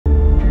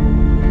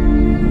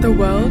The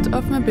world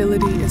of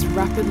mobility is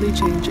rapidly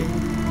changing,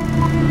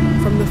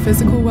 from the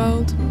physical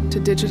world to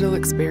digital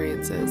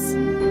experiences.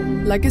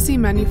 Legacy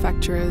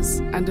manufacturers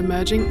and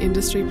emerging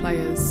industry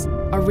players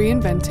are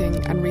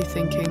reinventing and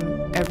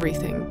rethinking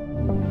everything.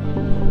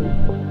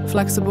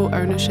 Flexible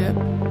ownership,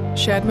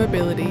 shared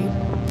mobility,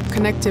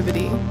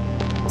 connectivity,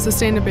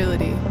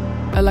 sustainability,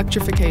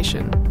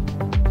 electrification.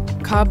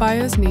 Car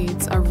buyers'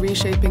 needs are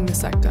reshaping the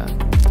sector.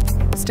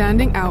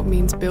 Standing out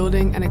means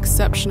building an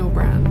exceptional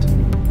brand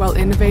while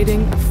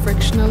innovating a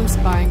frictionless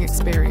buying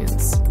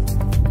experience.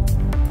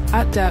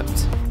 At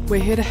Dept,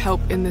 we're here to help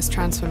in this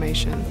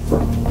transformation.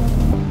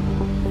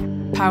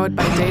 Powered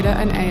by data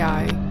and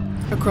AI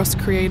across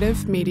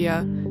creative,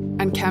 media,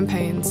 and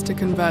campaigns to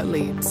convert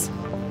leads.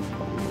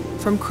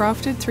 From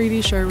crafted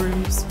 3D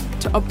showrooms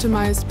to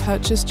optimized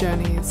purchase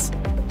journeys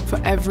for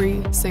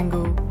every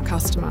single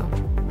customer.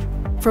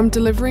 From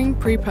delivering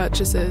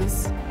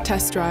pre-purchases,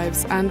 test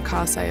drives, and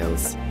car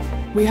sales,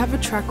 we have a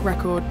track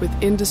record with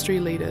industry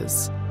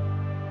leaders.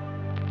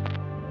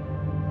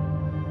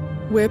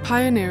 We're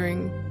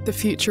pioneering the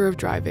future of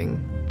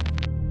driving.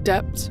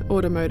 Dept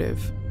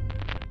Automotive.